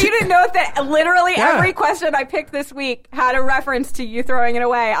want you to note that literally every question I picked this week had a reference to you throwing it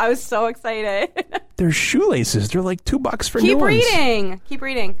away. I was so excited. They're shoelaces. They're like $2 for new ones. Keep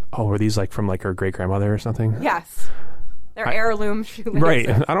reading. Oh, were these like from like her great grandmother or something? Yes. They're heirloom shoelaces. Right.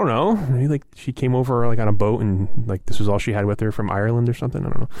 I don't know. Maybe like she came over like on a boat and like this was all she had with her from Ireland or something. I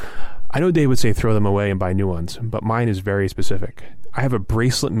don't know. I know Dave would say throw them away and buy new ones, but mine is very specific. I have a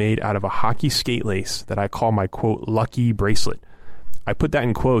bracelet made out of a hockey skate lace that I call my, quote, lucky bracelet. I put that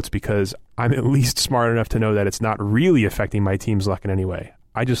in quotes because I'm at least smart enough to know that it's not really affecting my team's luck in any way.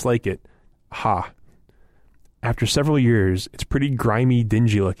 I just like it. Ha. After several years, it's pretty grimy,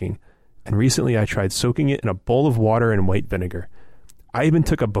 dingy looking, and recently I tried soaking it in a bowl of water and white vinegar. I even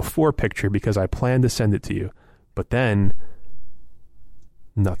took a before picture because I planned to send it to you, but then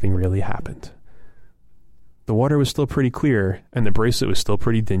nothing really happened. The water was still pretty clear, and the bracelet was still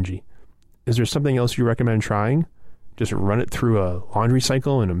pretty dingy. Is there something else you recommend trying? Just run it through a laundry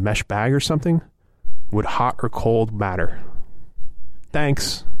cycle in a mesh bag or something? Would hot or cold matter?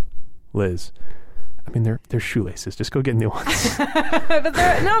 Thanks, Liz. I mean, they're shoelaces. Just go get new ones.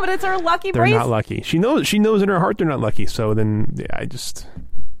 but it's her lucky bracelet. They're not lucky. She knows in her heart they're not lucky. So then I just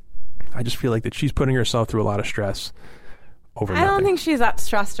feel like that she's putting herself through a lot of stress. over I nothing. don't think she's that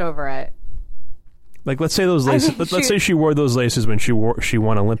stressed over it. Like, let's say those laces. Let's say she wore those laces when she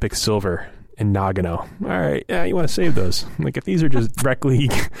won Olympic silver in Nagano. All right, yeah, you want to save those. Like, if these are just rec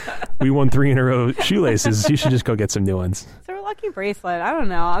league, we won 3 in a row shoelaces, you should just go get some new ones. It's a lucky bracelet. I don't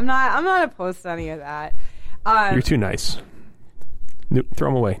know. I'm not opposed to any of that. You're too nice. Throw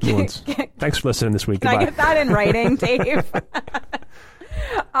them away. New ones. Thanks for listening this week. Can Goodbye. I get that in writing, Dave?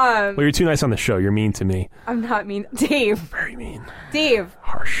 Well, you're too nice on the show. You're mean to me. I'm not mean. Dave. Very mean. Dave.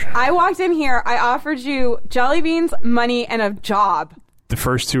 Harsh. I walked in here. I offered you jelly beans, money, and a job. The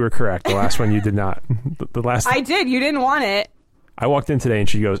first 2 are correct. The last one you did not. The last. I did. You didn't want it. I walked in today and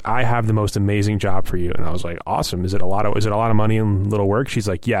she goes, "I have the most amazing job for you." And I was like, "Awesome. Is it a lot of money and little work?" She's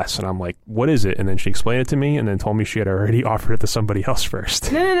like, "Yes." And I'm like, "What is it?" And then she explained it to me and then told me she had already offered it to somebody else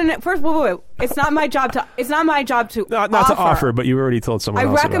first. No. First, wait. It's not my job to. It's not my job to. Not offer. to offer, but you already told someone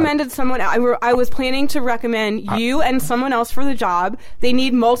else. I recommended someone. I was planning to recommend you and someone else for the job. They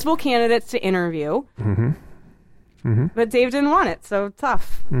need multiple candidates to interview. But Dave didn't want it, so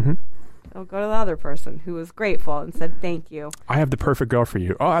tough. I'll go to the other person who was grateful and said thank you. I have the perfect girl for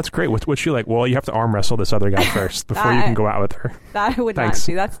you. Oh, that's great. What's she like? Well, you have to arm wrestle this other guy first before you can go out with her. That I would Thanks.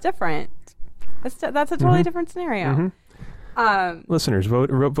 not do. That's different. That's a totally different scenario. Listeners, vote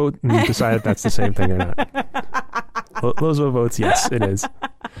and decide if that's the same thing or not. Those votes, yes, it is.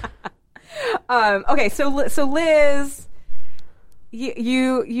 Okay, so Liz,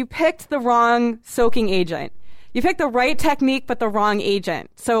 you picked the wrong soaking agent. You picked the right technique, but the wrong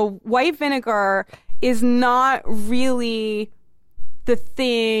agent. So white vinegar is not really the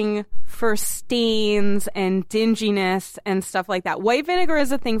thing for stains and dinginess and stuff like that. White vinegar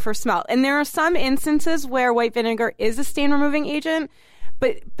is a thing for smell. And there are some instances where white vinegar is a stain removing agent.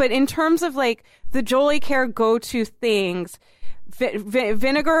 But in terms of like the Jolie Care go-to things,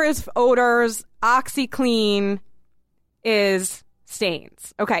 vinegar is odors, OxyClean is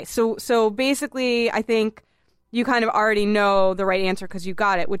stains. Okay, so basically I think you kind of already know the right answer because you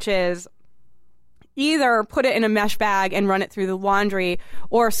got it, which is either put it in a mesh bag and run it through the laundry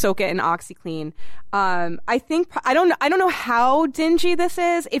or soak it in OxyClean. I don't know how dingy this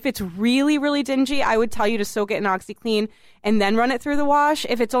is. If it's really, really dingy, I would tell you to soak it in OxyClean and then run it through the wash.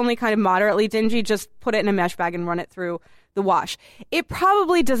 If it's only kind of moderately dingy, just put it in a mesh bag and run it through the wash. It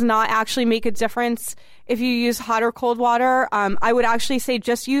probably does not actually make a difference if you use hot or cold water. I would actually say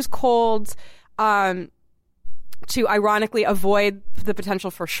just use cold, to ironically avoid the potential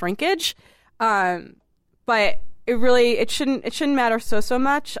for shrinkage. But it shouldn't matter so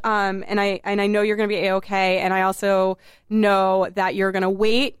much. And I know you're going to be A-okay. And I also know that you're going to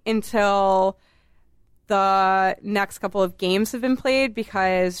wait until the next couple of games have been played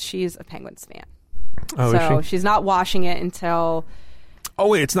because she's a Penguins fan. Oh, so is she? She's not washing it until... Oh,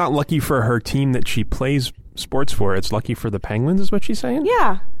 wait, it's not lucky for her team that she plays sports for. It's lucky for the Penguins is what she's saying?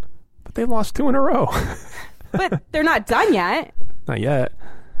 Yeah. But they lost 2 in a row. But they're not done yet. Not yet.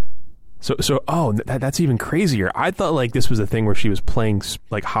 So that's even crazier. I thought like this was a thing where she was playing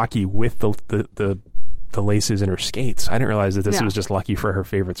like hockey with the laces in her skates. I didn't realize that this was just lucky for her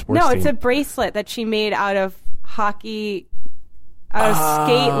favorite sports team. No, it's a bracelet that she made out of skate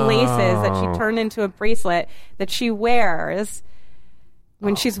laces that she turned into a bracelet that she wears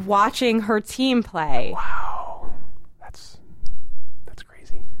when she's watching her team play. Wow. That's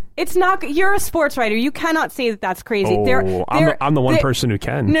crazy. It's not. You're a sports writer. You cannot say that that's crazy. I'm the one person who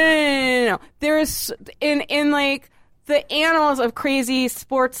can. No. There's in like the annals of crazy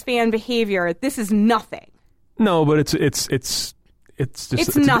sports fan behavior. This is nothing. No, but it's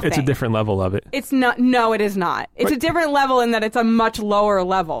just nothing. It's a different level of it. It's not. No, it is not. It's a different level in that it's a much lower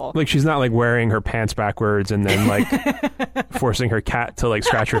level. Like she's not like wearing her pants backwards and then like forcing her cat to like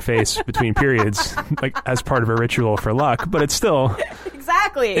scratch her face between periods, like as part of a ritual for luck. But it's still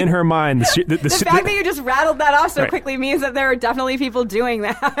exactly in her mind. The fact that you just rattled that off so quickly means that there are definitely people doing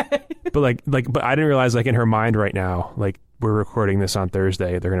that. But but I didn't realize like in her mind right now, like we're recording this on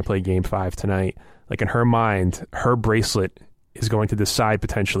Thursday. They're going to play Game 5 tonight. Like in her mind, her bracelet is going to decide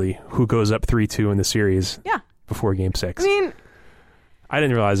potentially who goes up 3-2 in the series before Game 6. I mean... I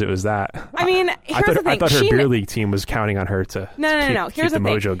didn't realize it was that. I mean, here's the thing. I thought her beer league team was counting on her to keep the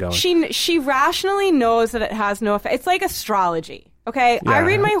mojo going. She rationally knows that it has no effect. It's like astrology, okay? Yeah, I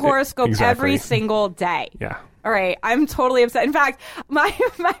read my horoscope every single day. Yeah. All right, I'm totally upset. In fact, my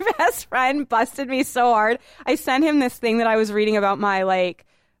best friend busted me so hard. I sent him this thing that I was reading about my like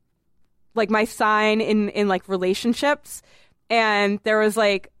my sign in like relationships. And there was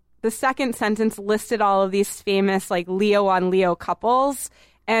like the second sentence listed all of these famous like Leo on Leo couples.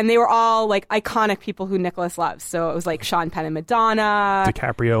 And they were all like iconic people who Nicholas loves. So it was like Sean Penn and Madonna.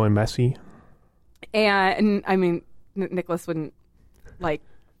 DiCaprio and Messi. And I mean, Nicholas wouldn't like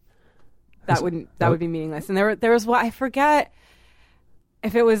that. That would be meaningless. And there was what I forget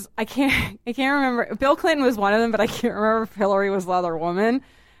if it was. I can't remember. Bill Clinton was one of them, but I can't remember if Hillary was the other woman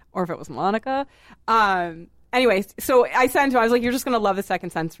or if it was Monica. Anyways, so I sent him to him. I was like, "You're just gonna love the second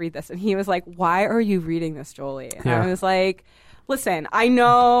sentence. Read this." And he was like, "Why are you reading this, Jolie?" And I was like, "Listen, I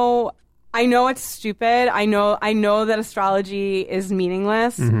know it's stupid. I know that astrology is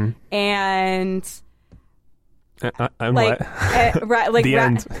meaningless, and I'm like, the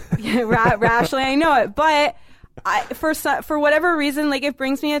end. Rationally, I know it, but for whatever reason, like it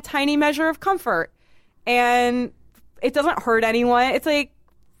brings me a tiny measure of comfort, and it doesn't hurt anyone. It's like,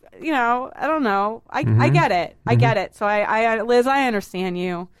 you know, I don't know. I get it. I get it. So I Liz, I understand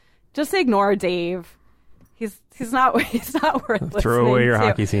you. Just ignore Dave. He's not worth listening to. Throw away your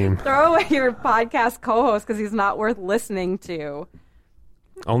hockey team. Throw away your podcast co-host because he's not worth listening to.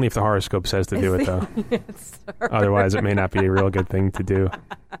 Only if the horoscope says to do it, though. Yes, otherwise, it may not be a real good thing to do.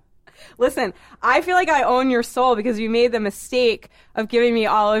 Listen, I feel like I own your soul because you made the mistake of giving me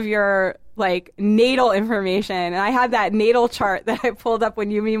all of your like natal information, and I had that natal chart that I pulled up when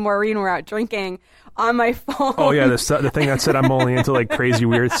you, me, and Maureen were out drinking on my phone. Oh yeah, the thing that said I'm only into like crazy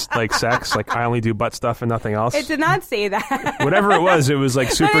weird like sex, like I only do butt stuff and nothing else. It did not say that. Whatever it was like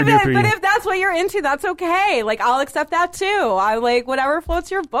super duper. But if that's what you're into, that's okay. Like I'll accept that too. I like whatever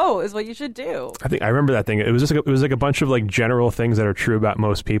floats your boat is what you should do. I remember that thing. It was just it was like a bunch of like general things that are true about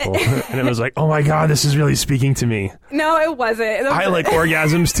most people, and it was like, oh my god, this is really speaking to me. No, it wasn't. I like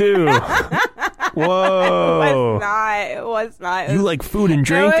orgasms too. Whoa. It was not. You like food and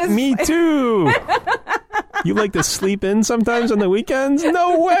drink? Me too. You like to sleep in sometimes on the weekends?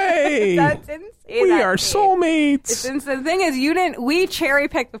 No way. That didn't say we that. are soulmates. The thing is, we cherry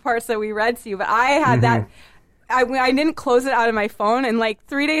picked the parts that we read to you, but I had that. I didn't close it out of my phone, and like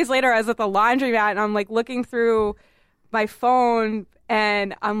 3 days later, I was at the laundromat, and I'm like looking through my phone,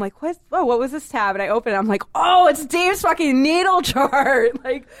 and I'm like, what was this tab? And I open it, I'm like, oh, it's Dave's fucking natal chart.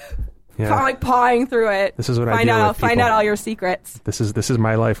 Like, yeah. I'm like pawing through it. This is what I do with find people. out all your secrets. This is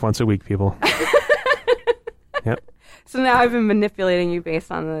my life once a week, people. Yep. So now I've been manipulating you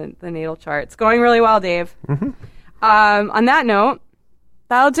based on the natal chart. It's going really well, Dave. On that note,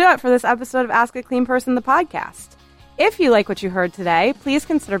 that'll do it for this episode of Ask a Clean Person, the podcast. If you like what you heard today, please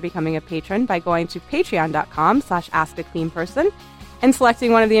consider becoming a patron by going to patreon.com/askacleanperson and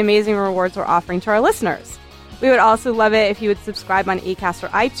selecting one of the amazing rewards we're offering to our listeners. We would also love it if you would subscribe on Acast or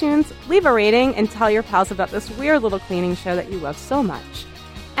iTunes, leave a rating, and tell your pals about this weird little cleaning show that you love so much.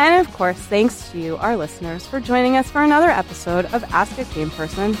 And of course, thanks to you, our listeners, for joining us for another episode of Ask a Clean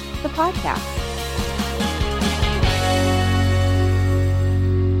Person, the podcast.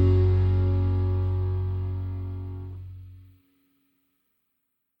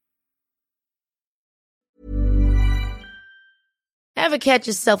 Ever catch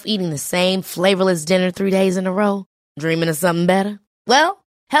yourself eating the same flavorless dinner 3 days in a row? Dreaming of something better? Well,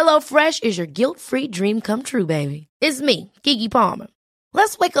 HelloFresh is your guilt-free dream come true, baby. It's me, Keke Palmer.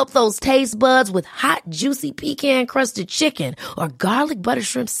 Let's wake up those taste buds with hot, juicy pecan-crusted chicken or garlic butter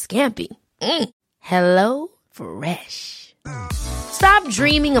shrimp scampi. Hello Fresh. Stop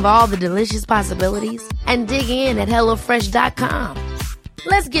dreaming of all the delicious possibilities and dig in at HelloFresh.com.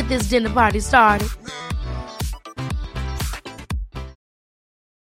 Let's get this dinner party started.